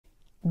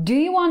Do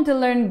you want to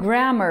learn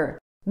grammar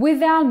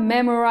without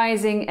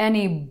memorizing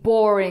any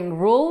boring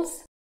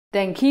rules?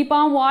 Then keep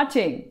on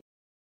watching.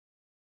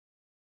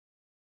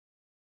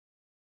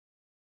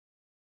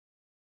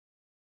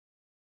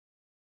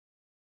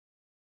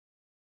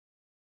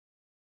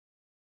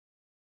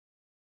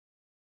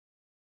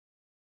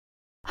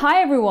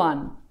 Hi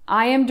everyone,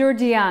 I am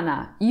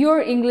Georgiana, your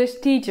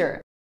English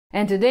teacher,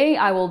 and today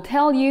I will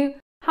tell you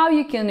how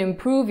you can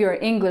improve your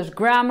English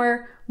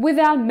grammar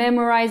without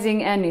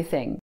memorizing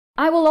anything.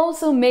 I will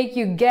also make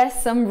you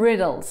guess some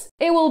riddles.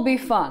 It will be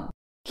fun.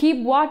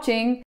 Keep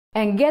watching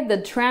and get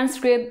the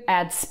transcript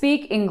at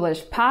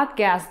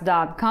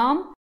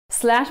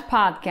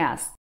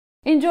speakenglishpodcast.com/podcast.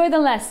 Enjoy the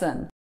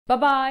lesson.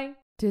 Bye-bye.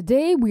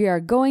 Today we are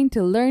going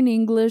to learn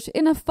English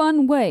in a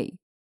fun way.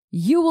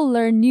 You will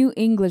learn new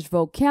English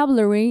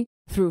vocabulary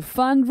through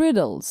fun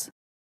riddles.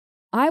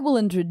 I will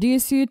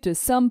introduce you to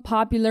some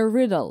popular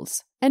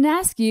riddles and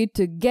ask you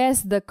to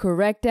guess the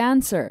correct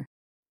answer.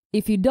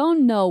 If you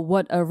don't know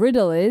what a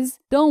riddle is,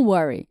 don't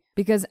worry,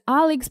 because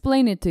I'll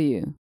explain it to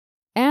you.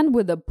 And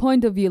with a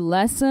point of view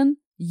lesson,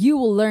 you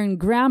will learn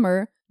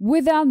grammar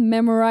without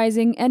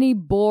memorizing any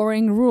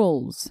boring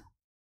rules.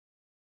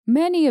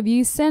 Many of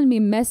you send me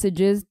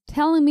messages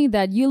telling me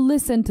that you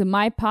listen to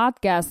my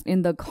podcast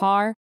in the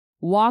car,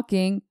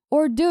 walking,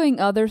 or doing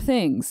other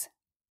things.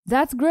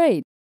 That's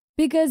great,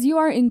 because you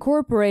are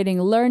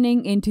incorporating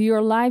learning into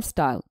your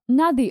lifestyle,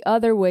 not the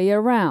other way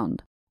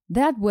around.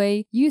 That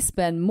way, you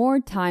spend more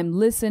time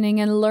listening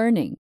and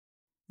learning.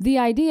 The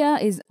idea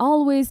is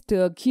always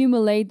to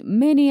accumulate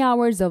many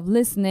hours of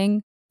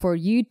listening for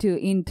you to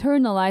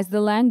internalize the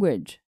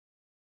language.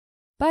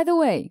 By the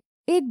way,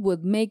 it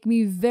would make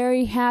me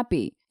very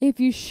happy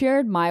if you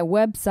shared my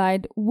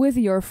website with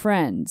your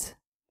friends.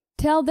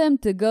 Tell them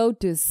to go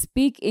to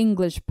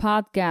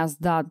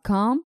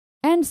speakenglishpodcast.com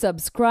and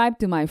subscribe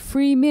to my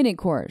free mini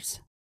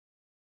course.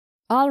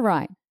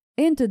 Alright,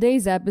 in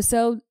today's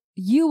episode,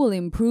 you will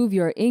improve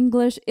your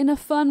English in a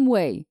fun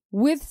way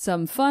with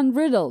some fun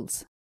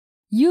riddles.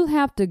 You'll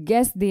have to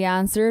guess the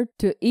answer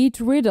to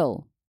each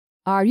riddle.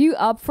 Are you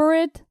up for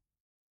it?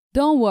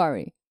 Don't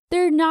worry,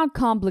 they're not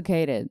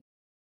complicated.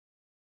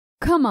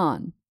 Come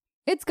on,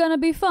 it's gonna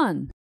be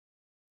fun.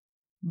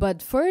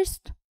 But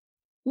first,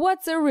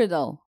 what's a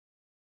riddle?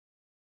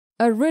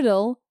 A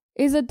riddle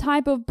is a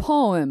type of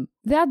poem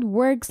that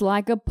works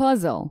like a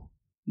puzzle.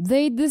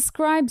 They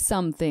describe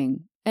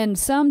something and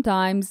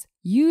sometimes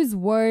use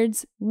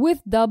words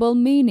with double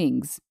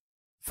meanings.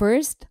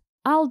 First,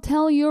 I'll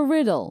tell you a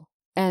riddle,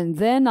 and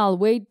then I'll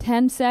wait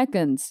 10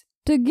 seconds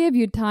to give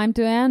you time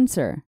to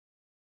answer.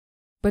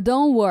 But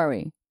don't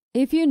worry,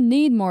 if you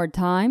need more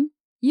time,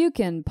 you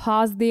can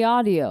pause the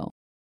audio.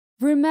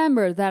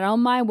 Remember that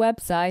on my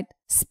website,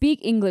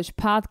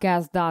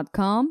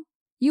 speakenglishpodcast.com,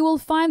 you will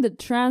find the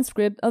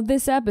transcript of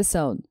this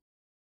episode.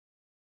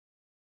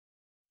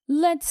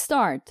 Let's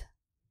start.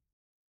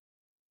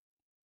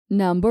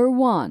 Number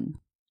 1.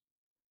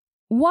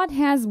 What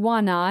has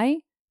one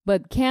eye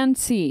but can't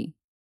see?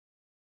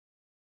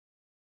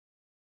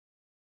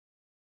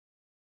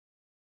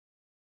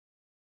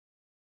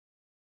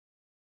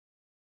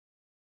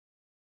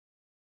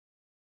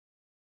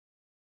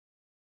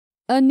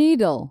 A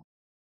needle.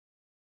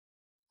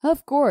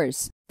 Of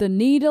course, the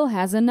needle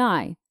has an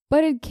eye,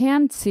 but it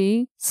can't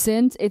see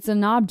since it's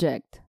an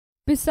object.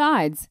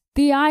 Besides,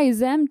 the eye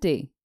is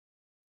empty.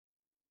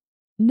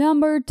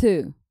 Number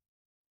 2.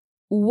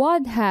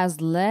 What has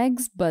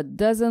legs but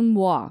doesn't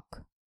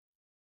walk?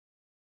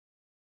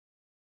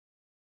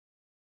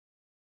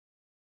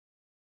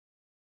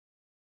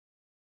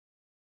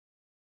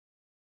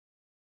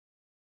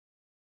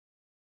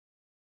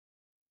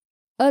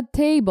 A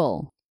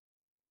table.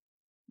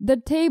 The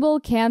table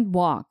can't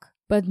walk,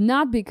 but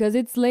not because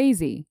it's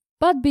lazy,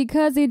 but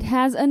because it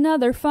has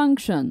another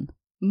function.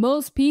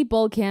 Most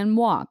people can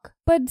walk,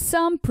 but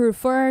some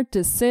prefer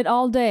to sit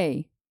all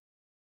day.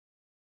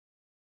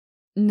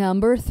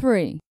 Number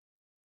 3.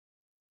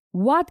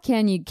 What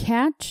can you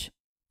catch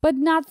but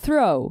not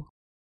throw?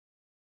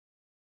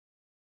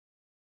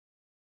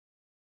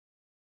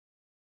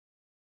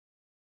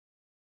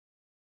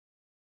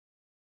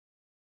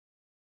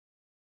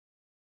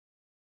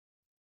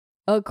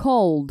 A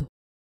cold.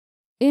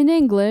 In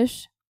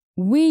English,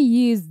 we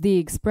use the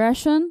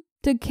expression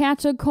to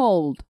catch a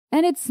cold,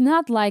 and it's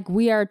not like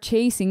we are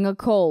chasing a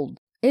cold.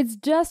 It's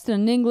just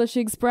an English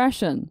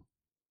expression.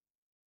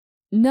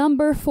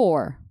 Number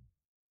 4.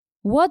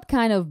 What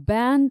kind of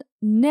band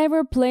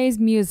never plays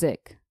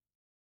music?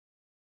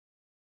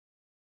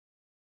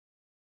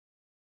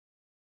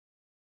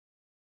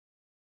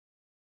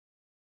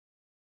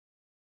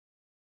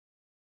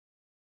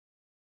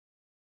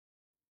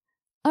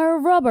 A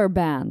rubber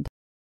band.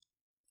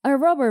 A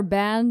rubber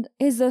band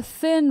is a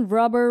thin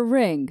rubber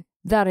ring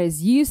that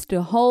is used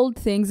to hold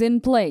things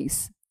in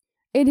place.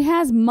 It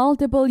has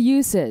multiple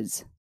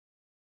uses.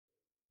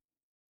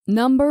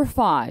 Number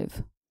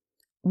 5.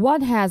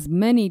 What has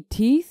many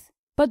teeth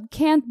but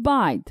can't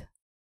bite?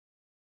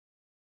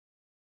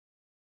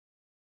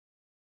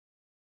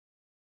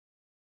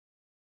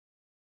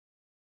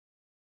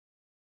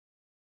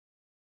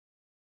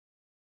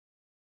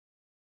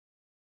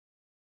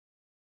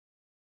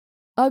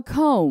 A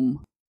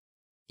comb.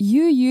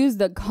 You use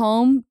the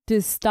comb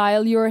to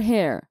style your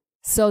hair,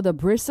 so the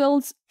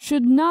bristles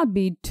should not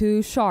be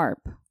too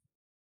sharp.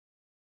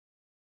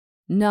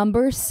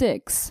 Number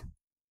 6.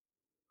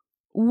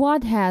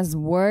 What has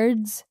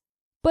words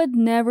but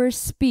never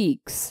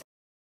speaks?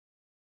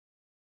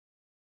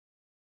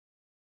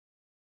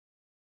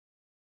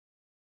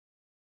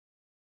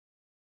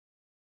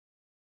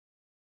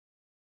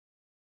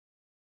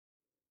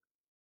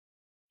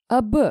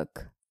 A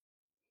book.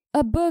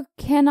 A book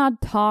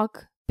cannot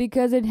talk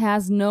because it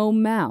has no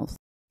mouth,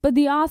 but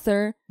the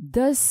author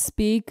does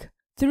speak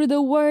through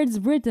the words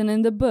written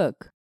in the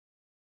book.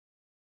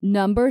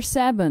 Number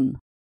 7.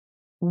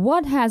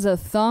 What has a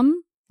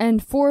thumb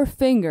and 4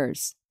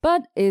 fingers,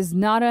 but is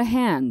not a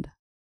hand?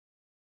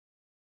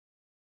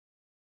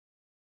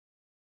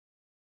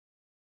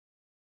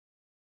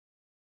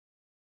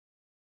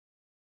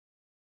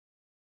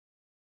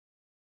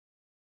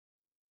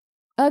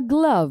 A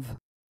glove.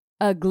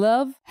 A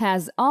glove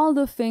has all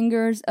the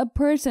fingers a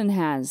person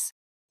has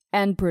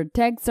and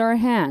protects our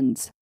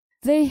hands.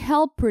 They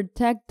help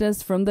protect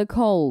us from the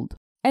cold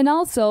and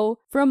also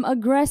from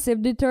aggressive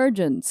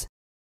detergents.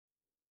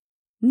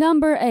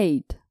 Number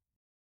 8.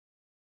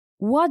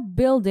 What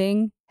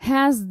building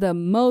has the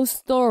most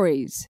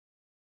stories?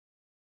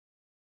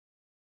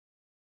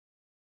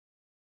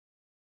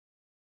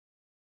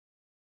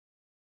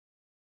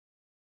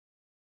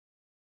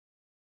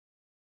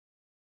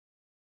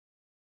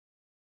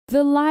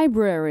 The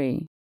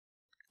library.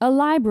 A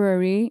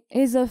library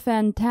is a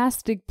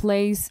fantastic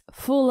place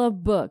full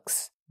of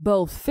books,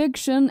 both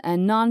fiction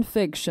and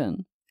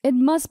non-fiction. It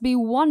must be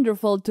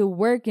wonderful to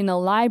work in a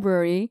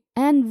library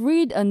and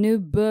read a new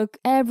book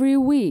every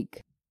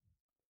week.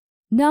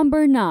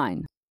 Number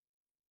 9.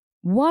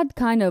 What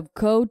kind of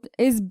coat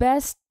is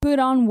best put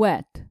on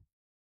wet?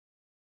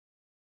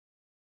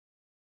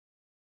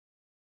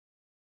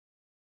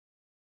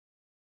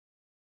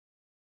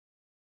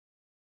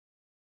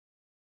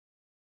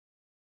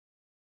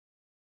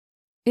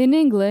 In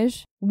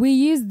English, we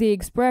use the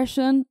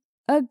expression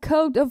a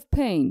coat of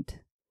paint.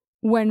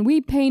 When we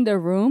paint a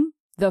room,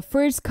 the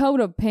first coat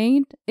of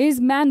paint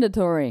is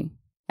mandatory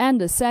and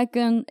the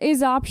second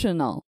is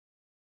optional.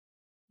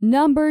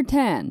 Number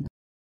 10.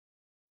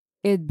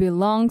 It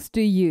belongs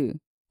to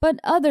you, but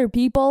other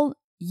people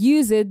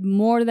use it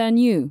more than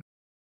you.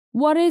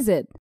 What is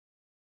it?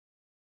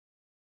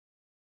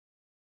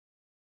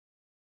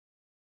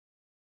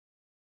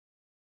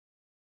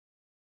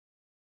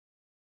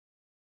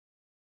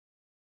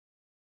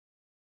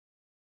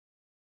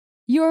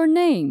 Your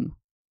name.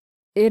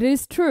 It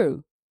is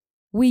true.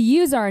 We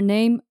use our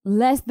name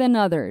less than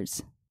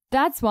others.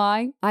 That's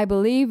why I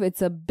believe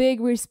it's a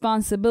big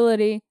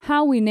responsibility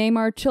how we name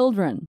our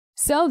children,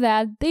 so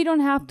that they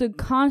don't have to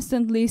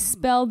constantly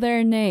spell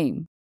their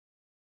name.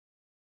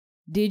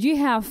 Did you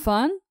have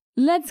fun?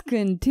 Let's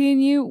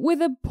continue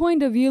with a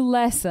point of view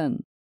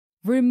lesson.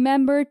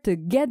 Remember to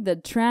get the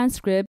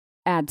transcript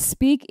at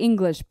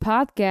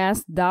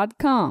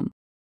speakenglishpodcast.com.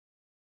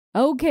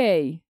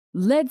 Okay,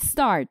 let's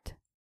start.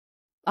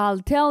 I'll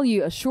tell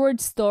you a short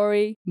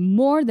story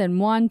more than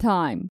one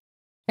time.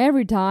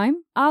 Every time,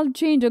 I'll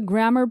change a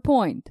grammar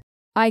point.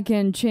 I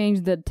can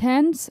change the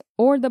tense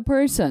or the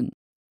person.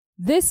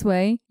 This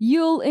way,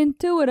 you'll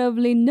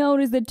intuitively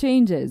notice the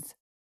changes.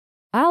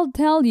 I'll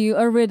tell you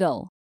a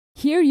riddle.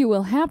 Here you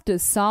will have to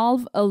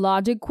solve a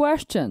logic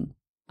question.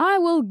 I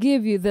will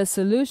give you the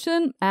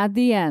solution at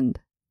the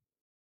end.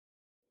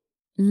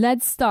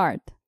 Let's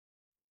start.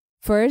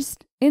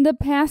 First, in the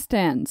past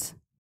tense.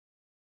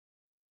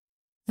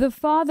 The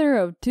father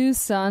of 2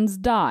 sons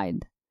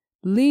died,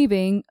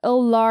 leaving a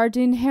large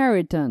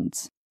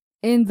inheritance.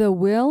 In the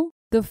will,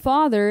 the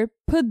father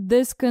put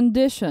this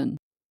condition.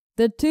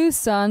 The 2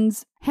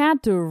 sons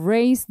had to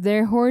race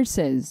their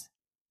horses.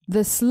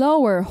 The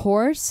slower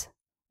horse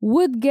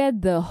would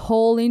get the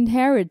whole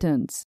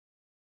inheritance.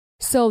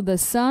 So the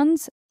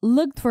sons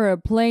looked for a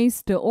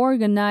place to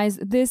organize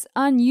this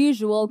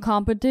unusual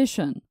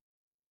competition.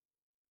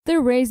 The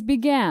race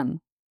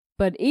began,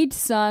 but each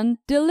son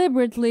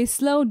deliberately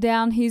slowed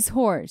down his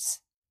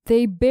horse.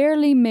 They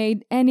barely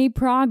made any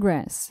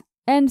progress,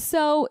 and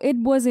so it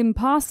was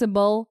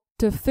impossible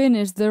to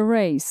finish the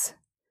race.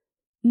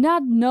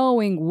 Not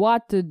knowing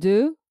what to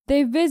do,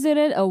 they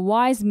visited a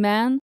wise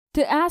man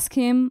to ask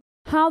him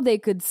how they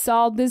could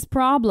solve this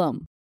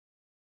problem.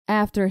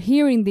 After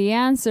hearing the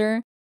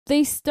answer,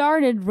 they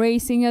started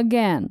racing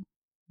again,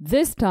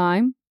 this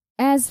time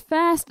as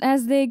fast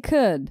as they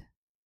could.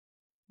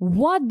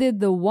 What did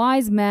the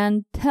wise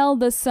man tell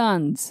the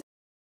sons?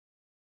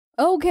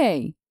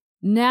 Okay,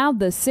 now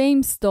the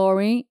same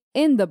story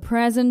in the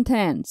present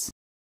tense.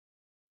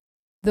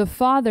 The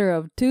father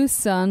of 2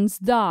 sons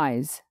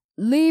dies,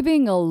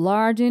 leaving a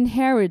large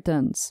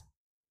inheritance.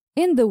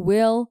 In the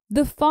will,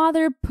 the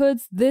father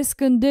puts this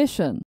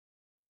condition.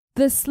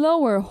 The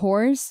slower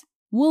horse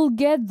will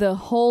get the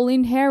whole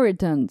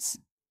inheritance.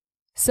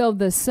 So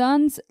the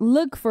sons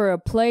look for a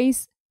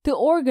place to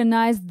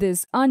organize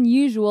this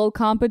unusual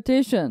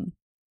competition.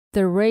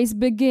 The race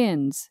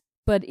begins,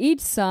 but each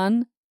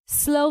son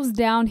slows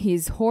down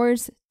his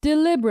horse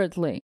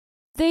deliberately.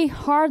 They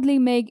hardly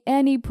make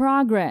any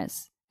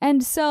progress,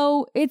 and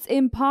so it's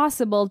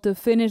impossible to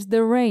finish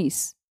the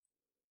race.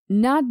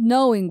 Not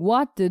knowing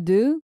what to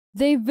do,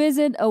 they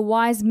visit a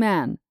wise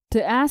man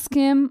to ask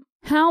him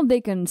how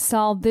they can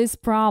solve this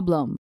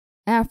problem.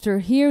 After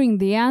hearing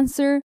the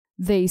answer,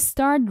 they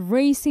start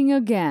racing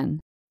again,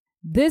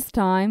 this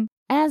time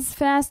as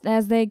fast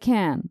as they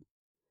can.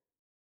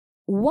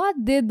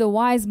 What did the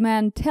wise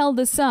man tell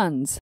the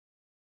sons?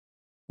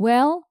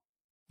 Well,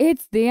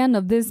 it's the end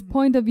of this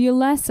point of view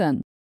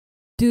lesson.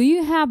 Do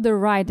you have the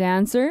right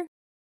answer?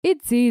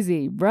 It's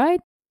easy,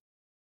 right?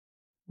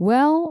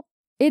 Well,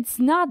 it's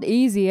not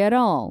easy at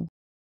all.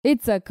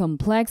 It's a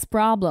complex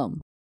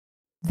problem.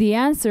 The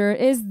answer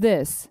is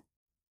this.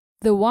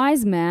 The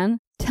wise man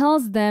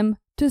tells them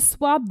to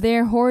swap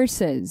their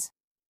horses.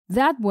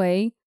 That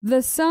way,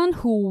 the son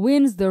who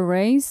wins the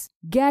race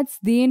gets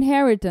the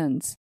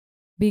inheritance,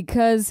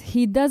 because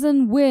he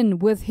doesn't win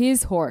with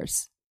his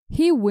horse.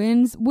 He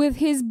wins with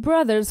his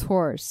brother's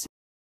horse.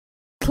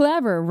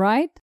 Clever,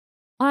 right?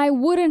 I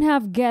wouldn't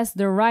have guessed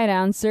the right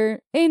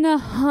answer in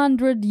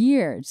 100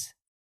 years.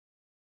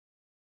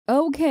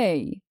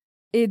 Okay,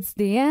 it's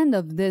the end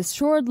of this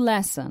short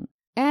lesson.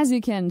 As you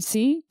can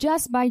see,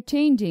 just by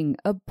changing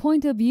a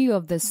point of view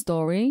of the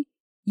story,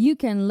 you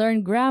can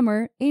learn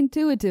grammar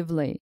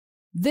intuitively.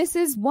 This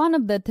is one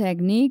of the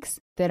techniques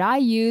that I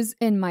use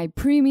in my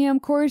premium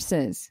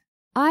courses.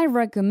 I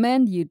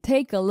recommend you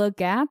take a look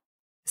at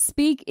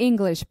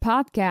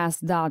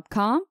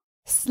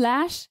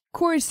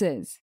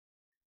speakenglishpodcast.com/courses.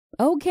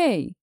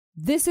 Okay,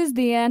 this is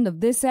the end of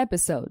this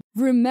episode.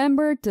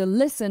 Remember to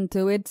listen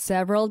to it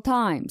several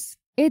times.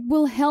 It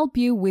will help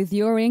you with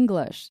your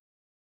English.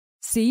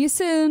 See you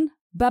soon.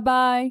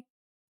 Bye-bye.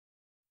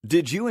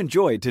 Did you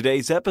enjoy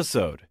today's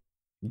episode?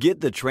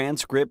 Get the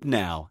transcript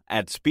now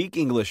at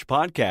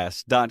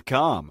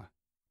speakenglishpodcast.com.